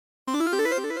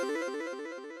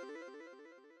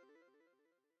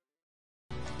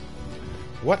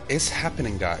What is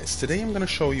happening, guys? Today I'm going to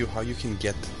show you how you can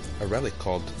get a relic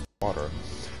called water.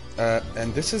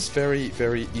 And this is very,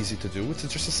 very easy to do. It's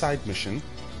just a side mission.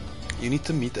 You need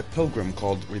to meet a pilgrim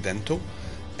called Redento,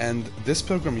 and this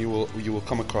pilgrim you will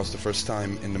come across the first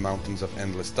time in the mountains of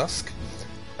Endless Dusk.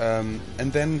 And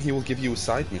then he will give you a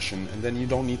side mission, and then you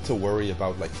don't need to worry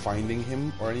about like finding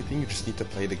him or anything. You just need to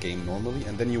play the game normally,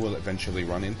 and then you will eventually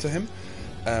run into him.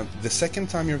 The second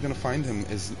time you're going to find him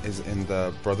is in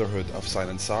the Brotherhood of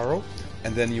Silent Sorrow,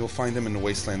 and then you'll find him in the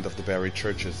Wasteland of the Buried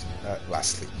Churches,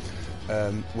 lastly.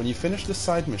 When you finish the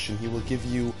side mission, he will give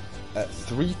you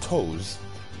 3 toes,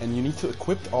 and you need to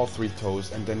equip all 3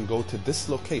 toes and then go to this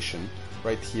location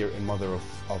right here in Mother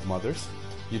of Mothers.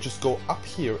 You just go up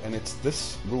here, and it's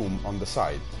this room on the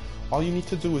side. All you need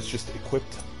to do is just equip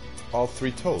all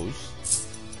 3 toes.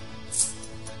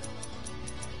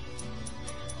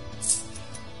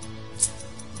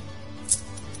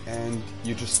 And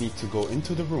you just need to go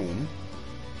into the room.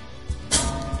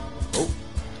 Oh.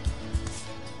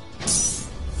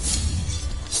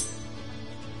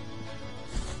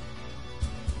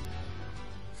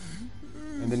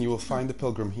 And then you will find the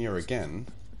pilgrim here again.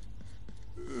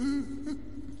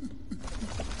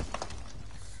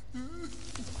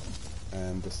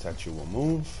 And the statue will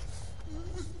move.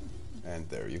 And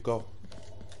there you go.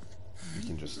 You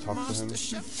can just talk to him.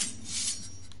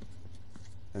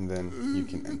 And then you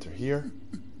can enter here.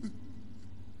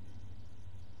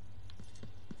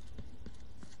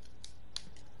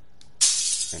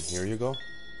 And here you go.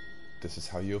 This is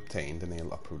how you obtain the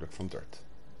Nail Uprooted from Dirt.